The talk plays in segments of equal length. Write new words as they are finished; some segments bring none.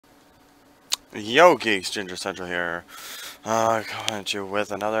Yo geeks, Ginger Central here. Coming at you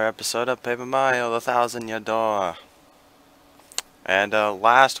with another episode of Paper Mario: The Thousand Year Door. And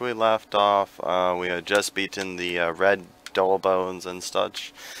last we left off, we had just beaten the red Double Bones and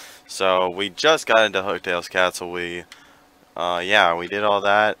such. So we just got into Hooktail's Castle. Yeah, we did all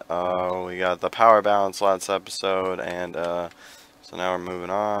that. We got the power balance last episode, and so now we're moving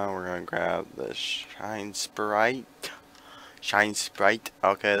on. We're gonna grab the Shine Sprite. Shine Sprite.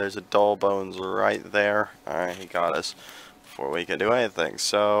 Okay, there's a Dull Bones right there. Alright, he got us before we can do anything.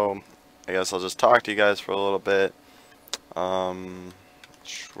 So, I guess I'll just talk to you guys for a little bit.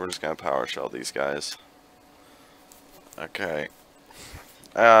 We're just gonna power shell these guys. Okay.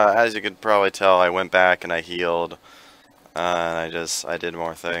 As you could probably tell, I went back and I healed. And I did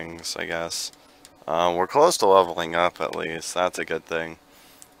more things, I guess. We're close to leveling up at least. That's a good thing.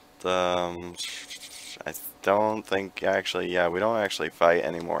 I don't think actually, yeah, we don't actually fight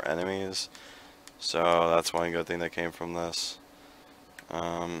any more enemies. So that's one good thing that came from this.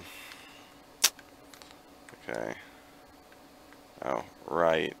 Okay. Oh,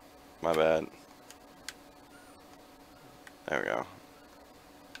 right. My bad. There we go.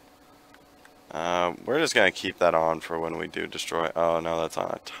 We're just gonna keep that on for when we do destroy. Oh no, that's on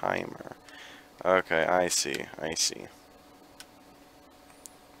a timer. Okay, I see. I see.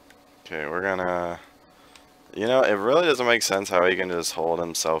 Okay, we're gonna. You know, it really doesn't make sense how he can just hold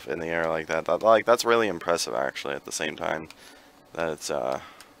himself in the air like that. That's really impressive, actually. At the same time, that it's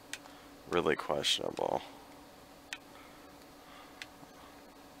really questionable.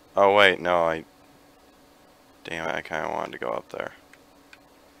 Oh wait, no, damn it, I kind of wanted to go up there.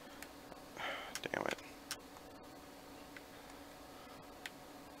 Damn it.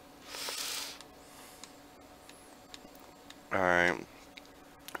 Alright.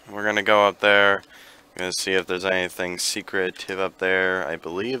 We're gonna go up there. Gonna see if there's anything secretive up there. I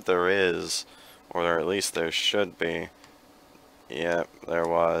believe there is. Or at least there should be. Yep, there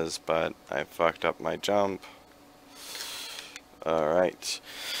was, but I fucked up my jump. Alright.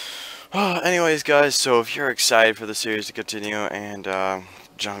 Anyways, guys, so if you're excited for the series to continue and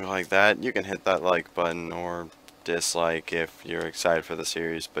junk like that, you can hit that like button or dislike if you're excited for the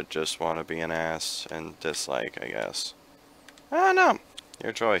series but just want to be an ass and dislike, I guess. I don't know.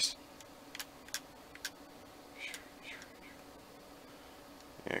 Your choice.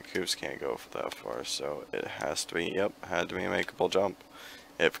 Yeah, Koops can't go that far, so it has to be, yep, had to be a makeable jump.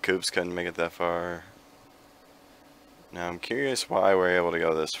 If Koops couldn't make it that far. Now I'm curious why we're able to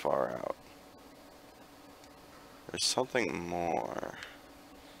go this far out. There's something more.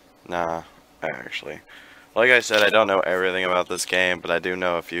 Nah, actually. Like I said, I don't know everything about this game, but I do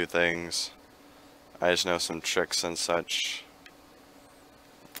know a few things. I just know some tricks and such.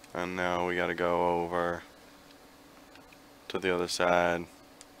 And now we gotta go over to the other side.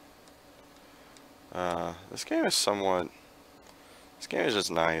 This game is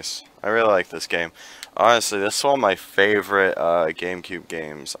just nice. I really like this game. Honestly, this is one of my favorite GameCube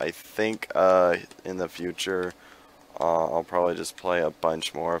games. I think in the future I'll probably just play a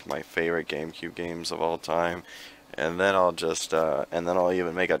bunch more of my favorite GameCube games of all time. And then I'll just, and then I'll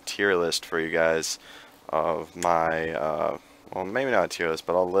even make a tier list for you guys of my, well, maybe not a tier list,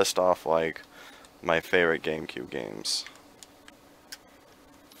 but I'll list off, like, my favorite GameCube games.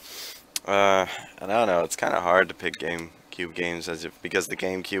 And I don't know, it's kind of hard to pick GameCube games because the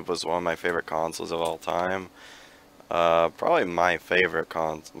GameCube was one of my favorite consoles of all time. Probably my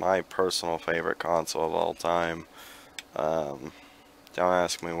personal favorite console of all time. Don't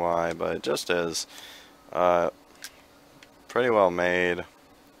ask me why, but it just is. Pretty well made.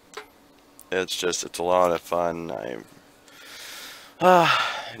 It's a lot of fun.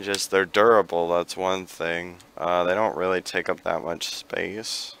 They're durable, that's one thing. They don't really take up that much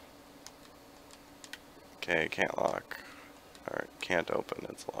space. Okay, can't lock. Or can't open,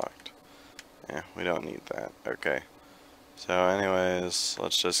 it's locked. Yeah, we don't need that. Okay. So anyways,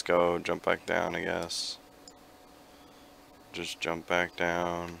 let's just go jump back down, I guess. Just jump back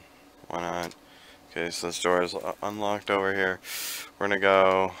down. Why not? Okay, so this door is unlocked over here. We're gonna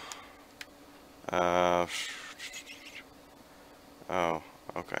go. Oh,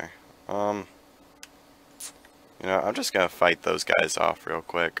 okay. You know, I'm just gonna fight those guys off real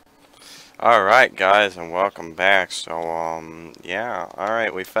quick. Alright, guys, and welcome back. So, yeah.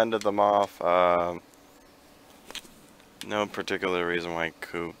 Alright, we fended them off. No particular reason why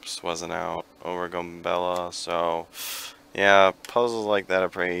Koops wasn't out over Gumbella, so. Yeah, puzzles like that are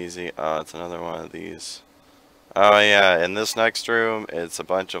pretty easy. It's another one of these. Oh yeah, in this next room, it's a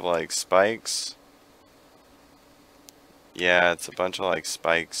bunch of like spikes. Yeah, it's a bunch of like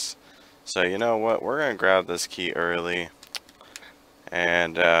spikes. So you know what, we're gonna grab this key early.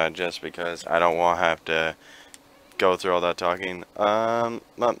 And just because I don't want to have to go through all that talking.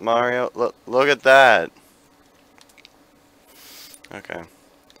 Mario, look at that. Okay.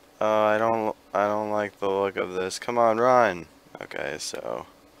 I don't like the look of this. Come on, run. Okay, so,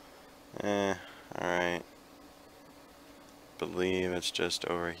 alright. Believe it's just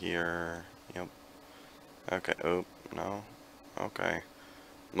over here. Yep. Okay, oh, no. Okay.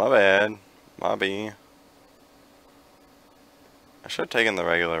 My bad. My B. I should have taken the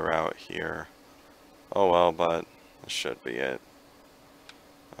regular route here. Oh well, but this should be it.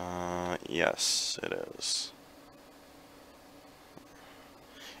 Yes, it is.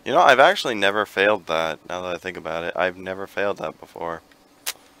 You know, I've actually never failed that, now that I think about it. I've never failed that before.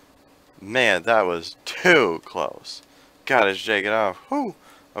 Man, that was too close. Gotta shake it off. Whew.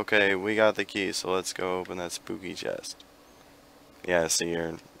 Okay, we got the key, so let's go open that spooky chest. Yeah, see,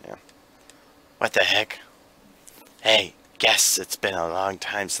 yeah. What the heck? Hey, guess it's been a long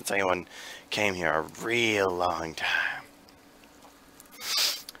time since anyone came here. A real long time.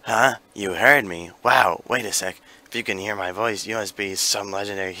 Huh? You heard me? Wow, wait a sec. If you can hear my voice, you must be some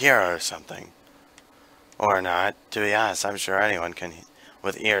legendary hero or something. Or not. To be honest, I'm sure anyone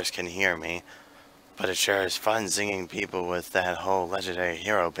with ears can hear me. But it sure is fun singing people with that whole legendary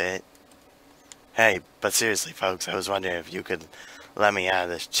hero bit. Hey, but seriously, folks, I was wondering if you could let me out of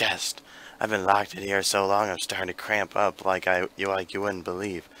this chest. I've been locked in here so long I'm starting to cramp up like you wouldn't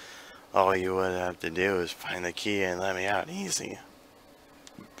believe. All you would have to do is find the key and let me out easy.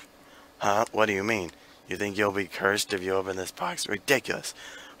 Huh? What do you mean? You think you'll be cursed if you open this box? Ridiculous.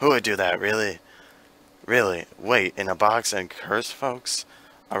 Who would do that, really? Really? Wait, in a box and curse, folks?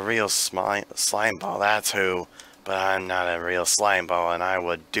 A real slime ball, that's who. But I'm not a real slime ball, and I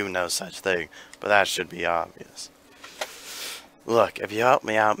would do no such thing. But that should be obvious. Look, if you help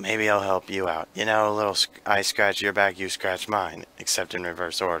me out, maybe I'll help you out. You know, a little I scratch your back, you scratch mine. Except in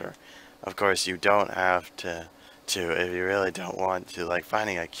reverse order. Of course, you don't have to if you really don't want to. Like,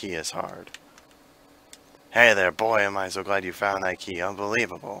 finding a key is hard. Hey there, boy, am I so glad you found that key.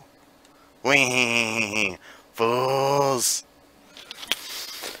 Unbelievable. Whee! Fools!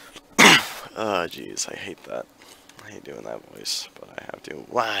 Oh, jeez, I hate that. I hate doing that voice, but I have to.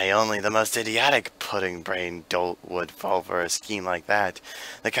 Why, only the most idiotic pudding-brained dolt would fall for a scheme like that.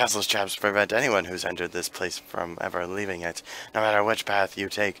 The castle's traps prevent anyone who's entered this place from ever leaving it. No matter which path you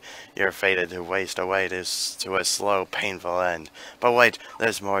take, you're fated to waste away to a slow, painful end. But wait,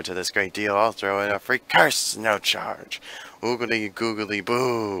 there's more to this great deal. I'll throw in a free curse, no charge. Oogly googly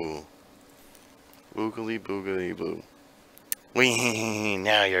boo. Oogly boogly boo. Wee,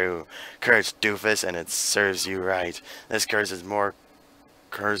 now you're cursed, doofus, and it serves you right. This curse is more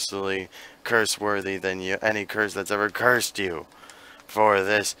curse-worthy than any curse that's ever cursed you. For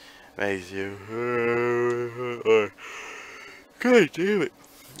this makes you... God damn it.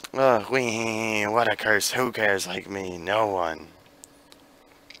 Wee, what a curse. Who cares like me? No one.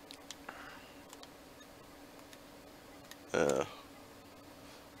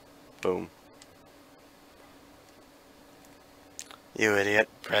 Boom. You idiot.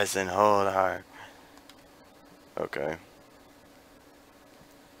 Press and hold hard. Okay.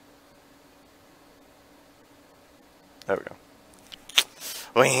 There we go.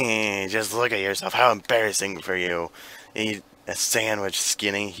 Whee! Just look at yourself. How embarrassing for you. Eat a sandwich,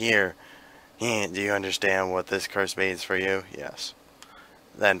 skinny. Here. Do you understand what this curse means for you? Yes.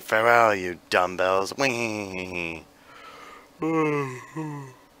 Then farewell, you dumbbells. Whee!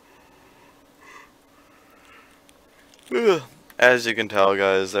 As you can tell,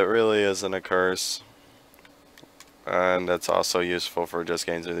 guys, that really isn't a curse. And that's also useful for just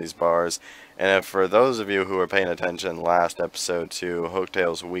getting through these bars. And if for those of you who were paying attention last episode to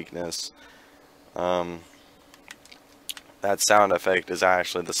Hooktail's weakness, that sound effect is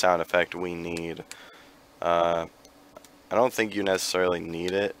actually the sound effect we need. I don't think you necessarily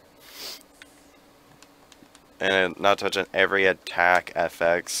need it. And not to mention, every attack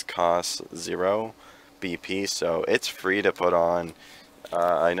FX costs 0 BP, so it's free to put on.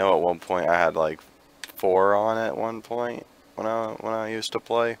 I know at one point I had like 4 on at one point when I used to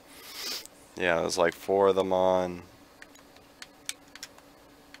play. Yeah, there's like 4 of them on.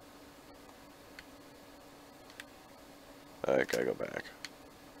 Okay, go back.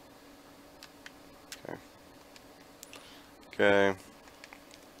 Okay.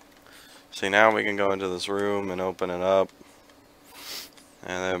 See, now we can go into this room and open it up.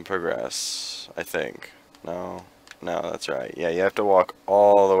 And then progress, I think. No, that's right. Yeah, you have to walk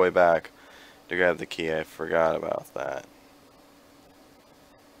all the way back to grab the key. I forgot about that.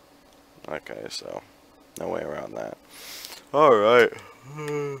 Okay, so no way around that. Alright.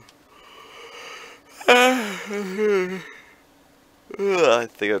 I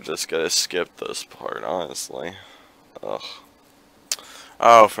think I'm just gonna skip this part, honestly. Ugh.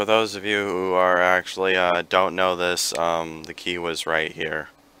 Oh, for those of you who are actually don't know this, the key was right here.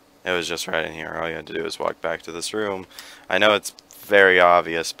 It was just right in here. All you had to do is walk back to this room. I know it's very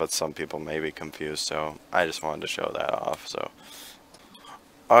obvious, but some people may be confused, so I just wanted to show that off. So,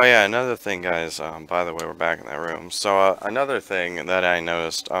 oh yeah, another thing, guys. By the way, we're back in that room. So another thing that I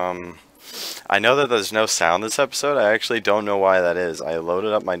noticed. I know that there's no sound this episode. I actually don't know why that is. I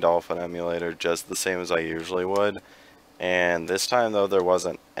loaded up my Dolphin emulator just the same as I usually would. And this time, though, there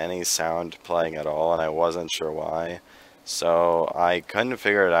wasn't any sound playing at all, and I wasn't sure why. So I couldn't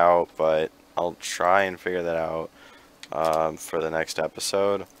figure it out, but I'll try and figure that out for the next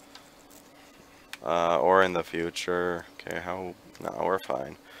episode. Or in the future. Okay, how... No, we're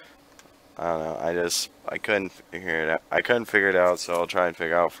fine. I don't know. I couldn't figure it out. I couldn't figure it out, so I'll try and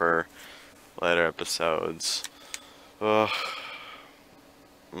figure out for later episodes. Ugh.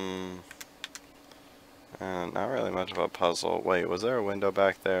 Not really much of a puzzle. Wait, was there a window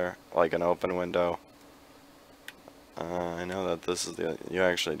back there? Like an open window? I know that this is the... You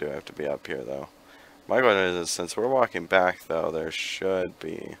actually do have to be up here, though. My question is, since we're walking back, though, there should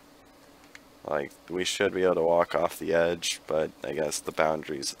be... Like, we should be able to walk off the edge, but I guess the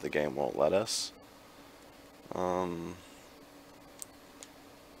boundaries of the game won't let us. Oh,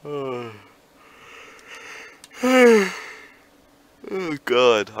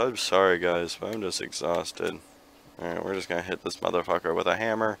 God. I'm sorry, guys, but I'm just exhausted. Alright, we're just gonna hit this motherfucker with a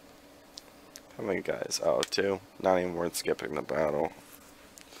hammer. How many guys? Oh, two. Not even worth skipping the battle.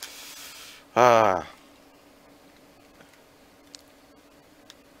 Ah.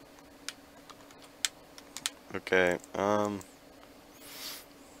 Okay,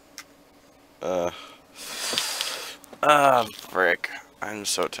 frick. I'm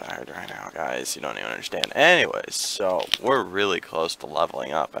so tired right now, guys. You don't even understand. Anyways, so we're really close to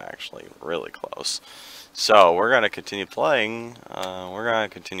leveling up, actually. Really close. So we're going to continue playing. We're going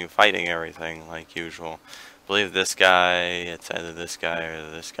to continue fighting everything like usual. I believe this guy, it's either this guy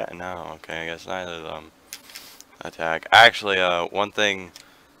or this guy. No, okay, I guess neither of them attack. Actually, one thing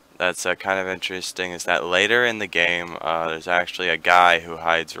that's kind of interesting is that later in the game, there's actually a guy who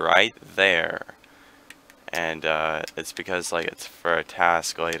hides right there. And it's because, like, it's for a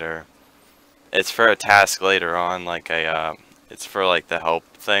task later. It's for a task later on, like a, it's for, like, the help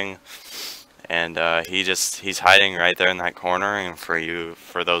thing. And he's hiding right there in that corner. And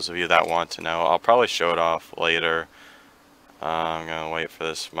for those of you that want to know, I'll probably show it off later. I'm gonna wait for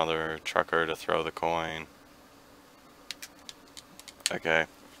this mother trucker to throw the coin. Okay.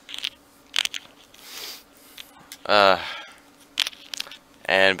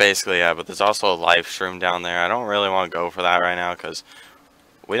 And basically, yeah, but there's also a live stream down there. I don't really want to go for that right now because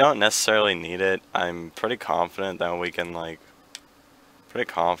we don't necessarily need it. I'm pretty confident that we can, like, pretty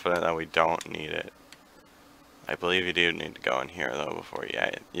confident that we don't need it. I believe you do need to go in here, though, before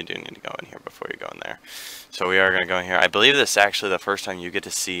you do need to go in here before you go in there. So we are going to go in here. I believe this is actually the first time you get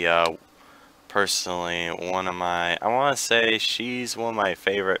to see, personally, one of my, I want to say she's one of my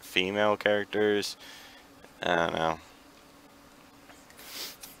favorite female characters. I don't know.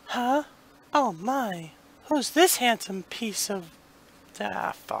 Huh? Oh my. Who's this handsome piece of...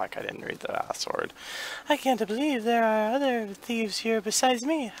 Ah, fuck, I didn't read the last word. I can't believe there are other thieves here besides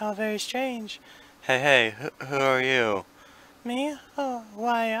me. How very strange. Hey, who are you? Me? Oh,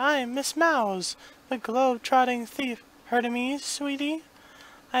 why, I'm Miss Mouse, the globe-trotting thief. Heard of me, sweetie?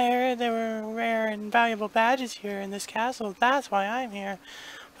 I heard there were rare and valuable badges here in this castle. That's why I'm here.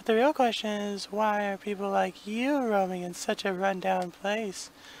 But the real question is, why are people like you roaming in such a run-down place?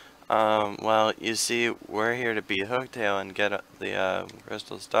 Well, you see, we're here to beat Hooktail and get the,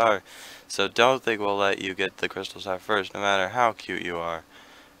 Crystal Star. So don't think we'll let you get the Crystal Star first, no matter how cute you are.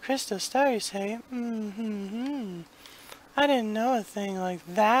 Crystal Star, you say? I didn't know a thing like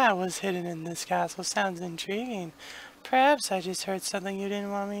that was hidden in this castle. Sounds intriguing. Perhaps I just heard something you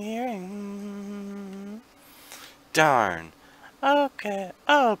didn't want me hearing. Darn. Okay.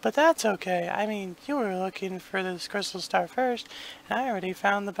 Oh, but that's okay. I mean, you were looking for this Crystal Star first, and I already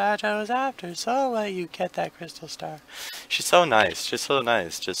found the badge I was after, so I'll let you get that Crystal Star. She's so nice. She's so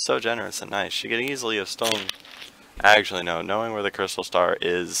nice. Just so generous and nice. She could easily have stolen... Actually, no. Knowing where the Crystal Star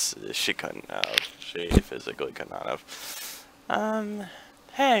is, she couldn't have. She physically could not have.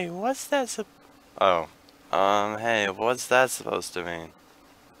 Hey, what's that hey, what's that supposed to mean?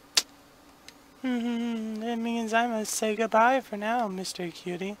 It means I must say goodbye for now, Mr.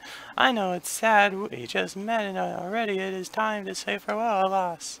 Cutie. I know it's sad we just met and already it is time to say farewell,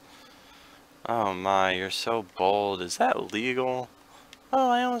 alas. Oh my, you're so bold. Is that legal? Oh,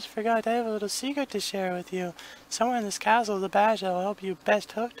 I almost forgot. I have a little secret to share with you. Somewhere in this castle is a badge that will help you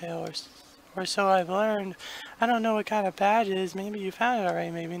best Hooktail, or so I've learned. I don't know what kind of badge it is. Maybe you found it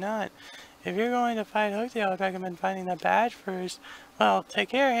already, maybe not. If you're going to fight Hooktail, I'd recommend finding that badge first. Well, take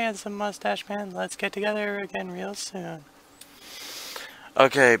care, handsome mustache man. Let's get together again real soon.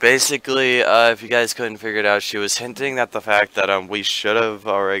 Okay, basically, if you guys couldn't figure it out, she was hinting at the fact that we should have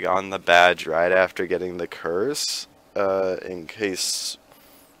already gotten the badge right after getting the curse, in case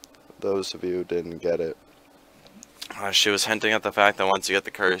those of you didn't get it. She was hinting at the fact that once you get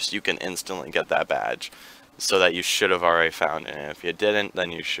the curse, you can instantly get that badge, so that you should have already found it. And if you didn't,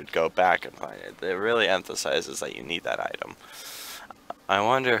 then you should go back and find it. It really emphasizes that you need that item. I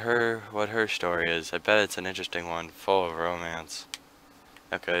wonder what her story is. I bet it's an interesting one, full of romance.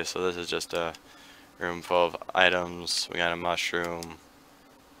 Okay, so this is just a room full of items. We got a mushroom,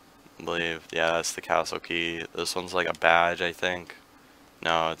 I believe. Yeah, that's the castle key. This one's like a badge, I think.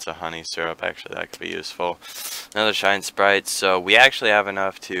 No, it's a honey syrup, actually. That could be useful. Another shine sprite. So we actually have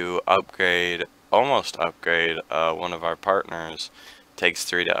enough to upgrade, almost upgrade, one of our partners. It takes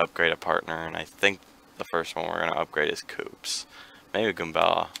 3 to upgrade a partner, and I think the first one we're going to upgrade is Coops. Maybe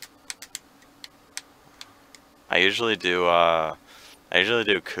Goombella. I usually do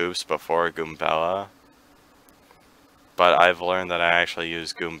Coops before Goombella, but I've learned that I actually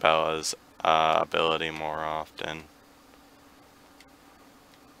use Goombella's ability more often.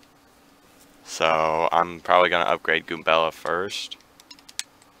 So I'm probably going to upgrade Goombella first,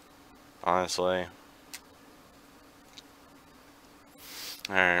 honestly.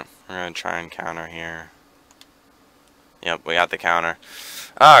 Alright, we're going to try and counter here. Yep, we got the counter.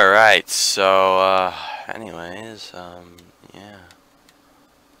 Alright, so, anyways, yeah.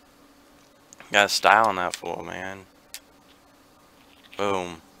 Got a style on that fool, man.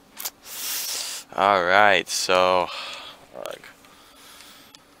 Boom. Alright, so, like,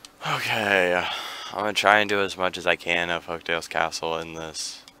 okay, I'm gonna try and do as much as I can of Hooktail's castle in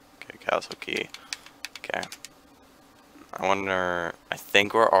this. Okay, castle key. Okay. I wonder, I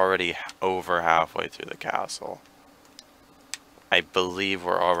think we're already over halfway through the castle. I believe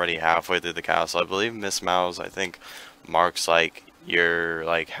we're already halfway through the castle. I believe Miss Mouse, I think, marks like you're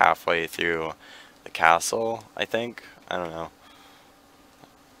like halfway through the castle, I think. I don't know.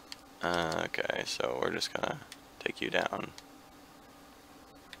 Okay, so we're just gonna take you down.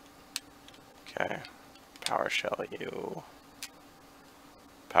 Okay. Power shell you.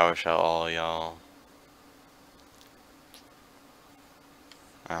 Power shell all y'all.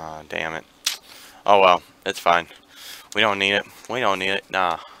 Ah, damn it. Oh well, it's fine. We don't need it. We don't need it.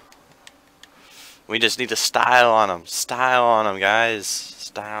 Nah. We just need to style on them. Style on them, guys.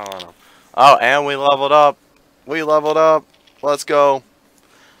 Style on them. Oh, and we leveled up. We leveled up. Let's go.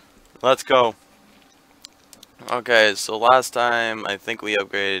 Let's go. Okay, so last time I think we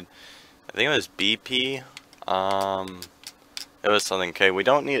upgraded, I think it was BP. It was something. Okay, we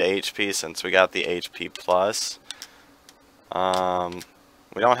don't need HP since we got the HP plus.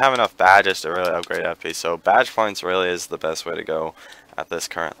 We don't have enough badges to really upgrade FP, so badge points really is the best way to go at this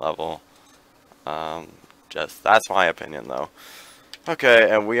current level. That's my opinion though.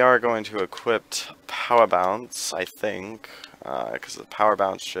 Okay, and we are going to equip Power Bounce, I think, because the Power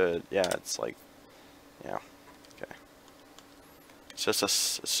Bounce should, yeah, it's like, yeah, okay. It's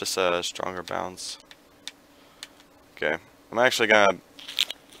just a stronger bounce. Okay, I'm actually gonna.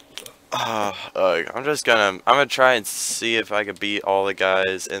 I'm gonna try and see if I could beat all the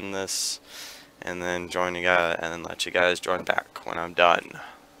guys in this, and then join you guys, and then let you guys join back when I'm done.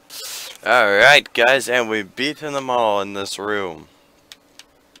 Alright guys, and we've beaten them all in this room.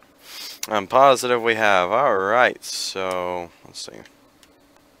 I'm positive we have. Alright, so, let's see.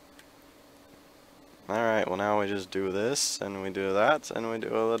 Alright, well now we just do this, and we do that, and we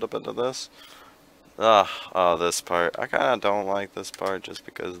do a little bit of this. Oh, this part. I kinda don't like this part just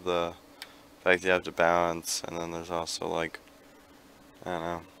because of the fact you have to balance, and then there's also like, I don't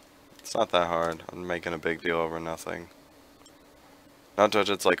know. It's not that hard. I'm making a big deal over nothing. Not to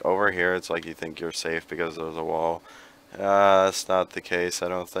it's like over here, it's like you think you're safe because there's a wall. That's not the case, I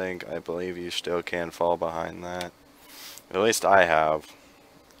don't think. I believe you still can fall behind that. At least I have.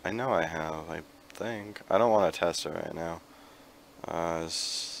 I know I have, I think. I don't want to test it right now.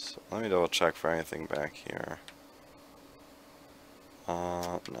 Let me double check for anything back here.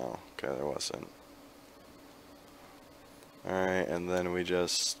 No. Okay, there wasn't. Alright, and then we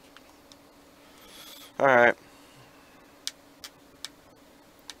just... Alright.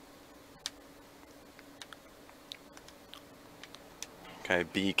 Okay,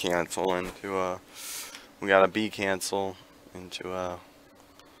 B cancel into, we got a B cancel into,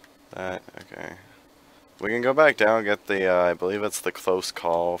 that, okay. we can go back down and get the, I believe it's the close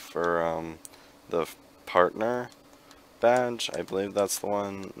call for, the partner badge. I believe that's the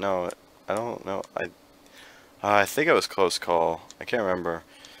one. No, I don't know. I think it was close call. I can't remember.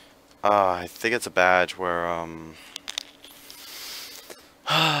 I think it's a badge where,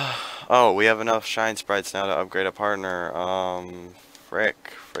 oh, we have enough shine sprites now to upgrade a partner.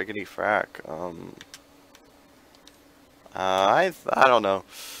 Friggity frack. I don't know.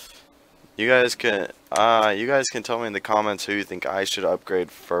 You guys can tell me in the comments who you think I should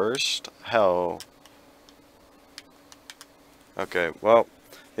upgrade first. Hell. Okay, well,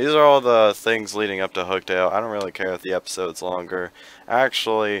 these are all the things leading up to Hookdale. I don't really care if the episode's longer.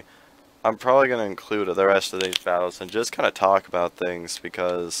 Actually, I'm probably going to include the rest of these battles and just kind of talk about things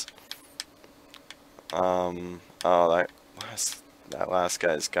because, oh, that last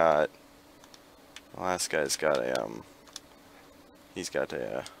guy's got a, he's got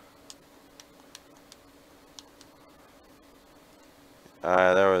a,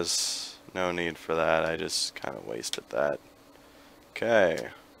 there was no need for that. I just kind of wasted that. Okay.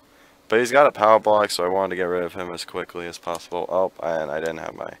 But he's got a power block, so I wanted to get rid of him as quickly as possible. Oh, and I didn't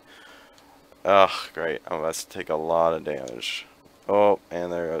have my... Ugh, great. I'm about to take a lot of damage. Oh,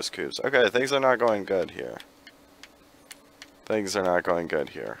 and there goes Coops. Okay, things are not going good here. Things are not going good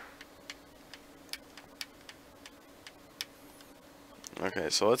here. Okay,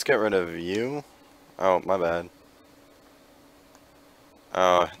 so let's get rid of you. Oh, my bad.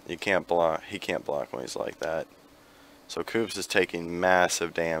 Oh, you can't block. He can't block when he's like that. So Coops is taking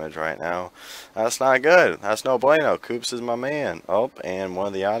massive damage right now. That's not good. That's no bueno. Coops is my man. Oh, and one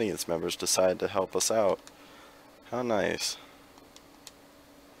of the audience members decided to help us out. How nice.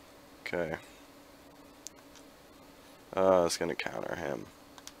 Okay. Oh, I was going to counter him.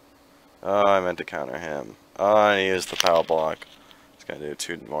 Oh, I meant to counter him. Oh, I used the power block. It's going to do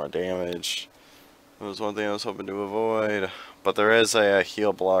 2 more damage. That was one thing I was hoping to avoid. But there is a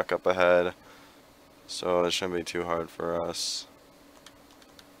heal block up ahead. So it shouldn't be too hard for us.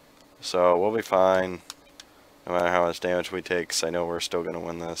 So we'll be fine. No matter how much damage we take, 'cause I know we're still going to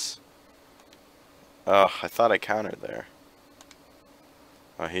win this. Oh, I thought I countered there.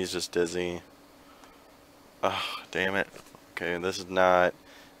 Oh, he's just dizzy. Oh, damn it. Okay, this is not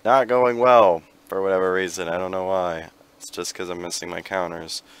going well for whatever reason. I don't know why. It's just because I'm missing my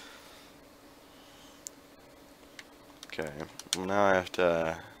counters. Okay, now I have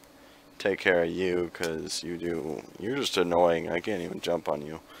to take care of you because you're just annoying. I can't even jump on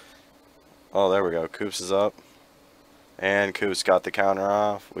you. Oh, there we go. Coops is up. And Coops got the counter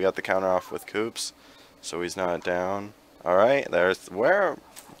off. We got the counter off with Coops. So he's not down. Alright, there's where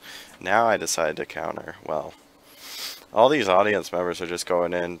now I decided to counter. Well, all these audience members are just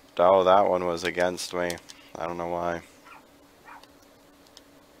going in. Oh, that one was against me. I don't know why.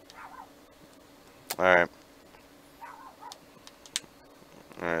 Alright.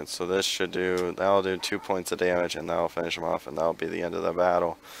 Alright, so this should that'll do 2 points of damage, and that'll finish him off, and that'll be the end of the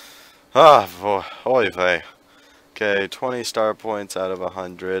battle. Ah, boy, holy vey. Okay, 20 star points out of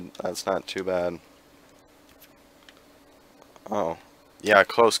 100. That's not too bad. Oh, yeah,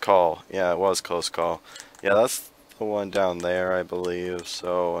 close call. Yeah, it was close call. Yeah, that's the one down there, I believe.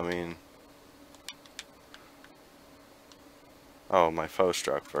 So, I mean... Oh, my foe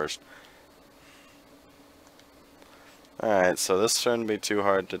struck first. Alright, so this shouldn't be too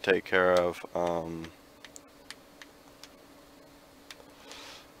hard to take care of.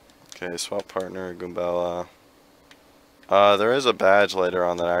 Okay, swap partner, Goombella. There is a badge later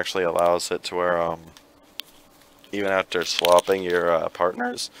on that actually allows it to where, even after swapping your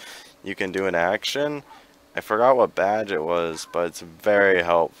partners, you can do an action. I forgot what badge it was, but it's very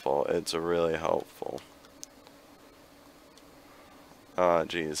helpful. It's really helpful. Oh,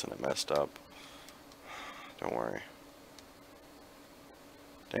 geez, and I messed up. Don't worry.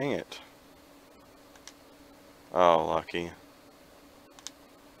 Dang it. Oh, lucky.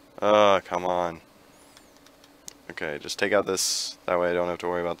 Oh, come on. Okay, just take out this. That way I don't have to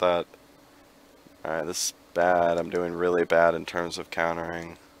worry about that. Alright, this is bad. I'm doing really bad in terms of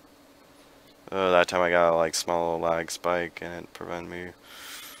countering. That time I got a like small little lag spike and it prevented me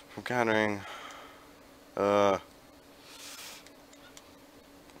from countering. Alright,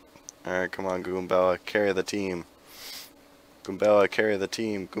 come on, Goombella. Carry the team. Goombella, carry the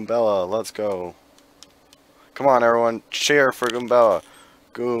team. Goombella, let's go. Come on, everyone. Cheer for Goombella.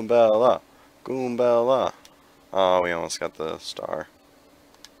 Goombella. Goombella. Oh, we almost got the star.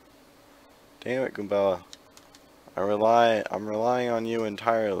 Damn it, Goombella. I'm relying on you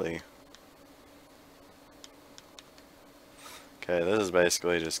entirely. Okay, this is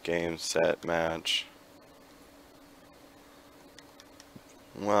basically just game, set, match.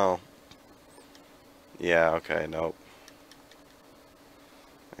 Well, Yeah, okay, nope.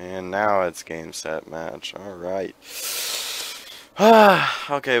 And now it's game, set, match. Alright.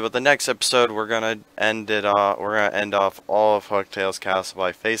 Okay, but the next episode we're gonna end it off. We're gonna end off all of Hooktail's castle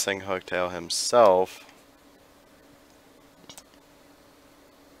by facing Hooktail himself.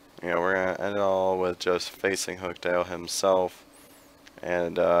 Yeah, we're gonna end it all with just facing Hooktail himself.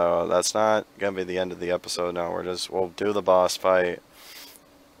 And that's not gonna be the end of the episode. No, we'll do the boss fight.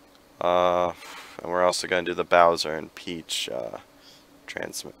 And we're also gonna do the Bowser and Peach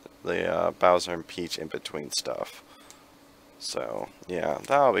Bowser and Peach in between stuff. So yeah,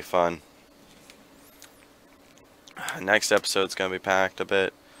 that'll be fun. Next episode's gonna be packed a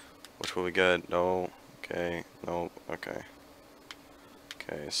bit, which will be good. No, okay, no, okay.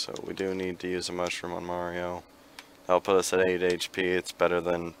 Okay, so we do need to use a mushroom on Mario. That'll put us at 8 HP. It's better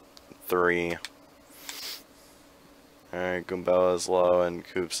than 3. Alright, Goombella is low and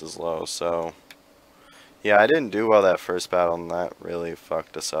Koops is low, so... Yeah, I didn't do well that first battle, and that really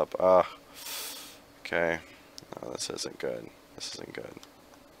fucked us up. Okay. No, this isn't good. This isn't good.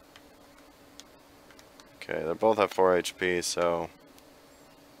 Okay, they're both at 4 HP, so...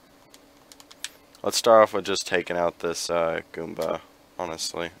 Let's start off with just taking out this Goomba,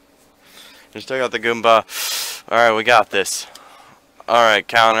 honestly. Just take out the Goomba. Alright, we got this. Alright,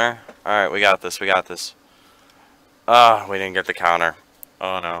 counter. Alright, we got this, we got this. We didn't get the counter.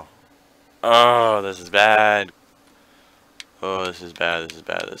 Oh no. Oh, this is bad. Oh, this is bad, this is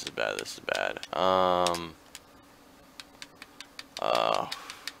bad, this is bad, this is bad.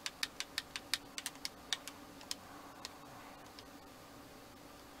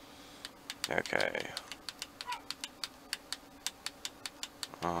 Okay.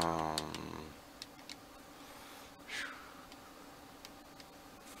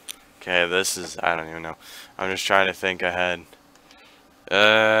 Okay, this is, I don't even know. I'm just trying to think ahead.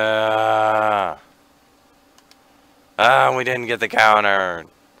 We didn't get the counter.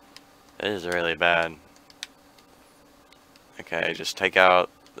 This is really bad. Okay, just take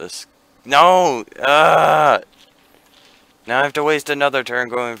out this. No! Now I have to waste another turn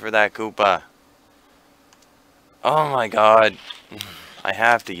going for that Koopa. Oh my god. I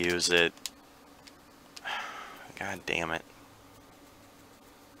have to use it. God damn it.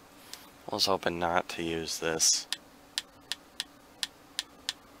 I was hoping not to use this.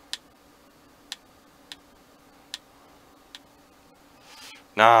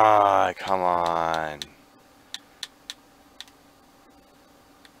 Nah, come on.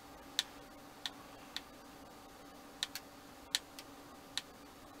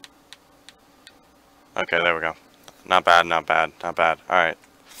 Okay, there we go. Not bad, not bad, not bad. Alright.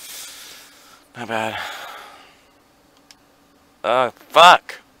 Not bad.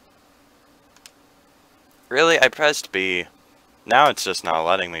 Fuck! Really? I pressed B. Now it's just not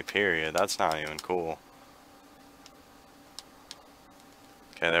letting me, period. That's not even cool.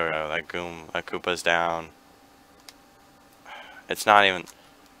 Okay, there we go. That Koopa's down. It's not even...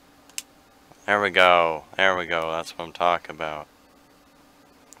 There we go. There we go. That's what I'm talking about.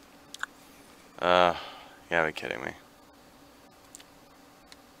 You gotta be kidding me.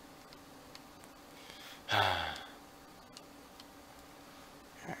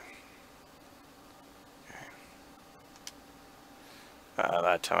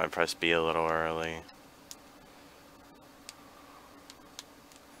 That time I pressed B a little early.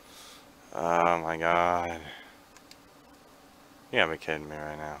 Oh my god. You gotta be kidding me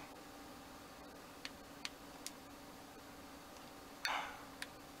right now.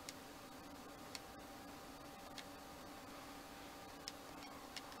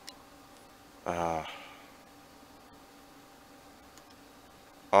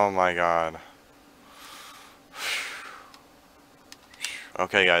 Oh my god.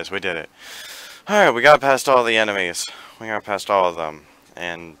 Okay guys, we did it. Alright, we got past all the enemies. We got past all of them.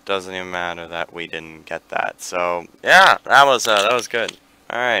 And doesn't even matter that we didn't get that. So, yeah, that was good.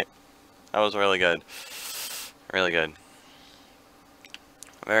 Alright. That was really good. Really good.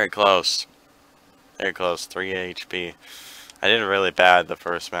 Very close. Very close. 3 HP. I did really bad the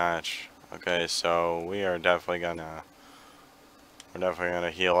first match. Okay, so we are definitely gonna... We're definitely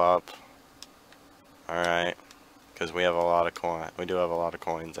gonna heal up. Alright. Because we have a lot of coin. We do have a lot of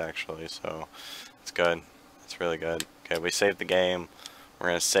coins, actually, so... It's good. It's really good. Okay, we saved the game. We're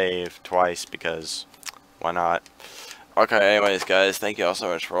gonna save twice because why not? Okay, anyways guys, thank you all so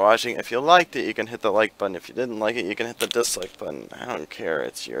much for watching. If you liked it, you can hit the like button. If you didn't like it, you can hit the dislike button. I don't care,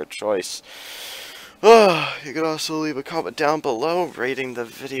 it's your choice. You can also leave a comment down below rating the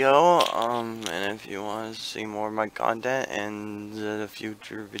video. And if you want to see more of my content and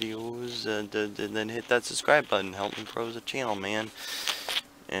future videos, then hit that subscribe button. Help me grow the channel, man.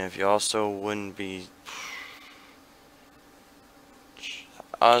 And if you also wouldn't be...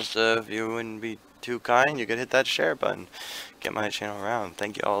 Also, if you wouldn't be too kind, you could hit that share button. Get my channel around.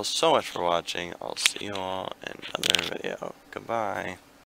 Thank you all so much for watching. I'll see you all in another video. Goodbye.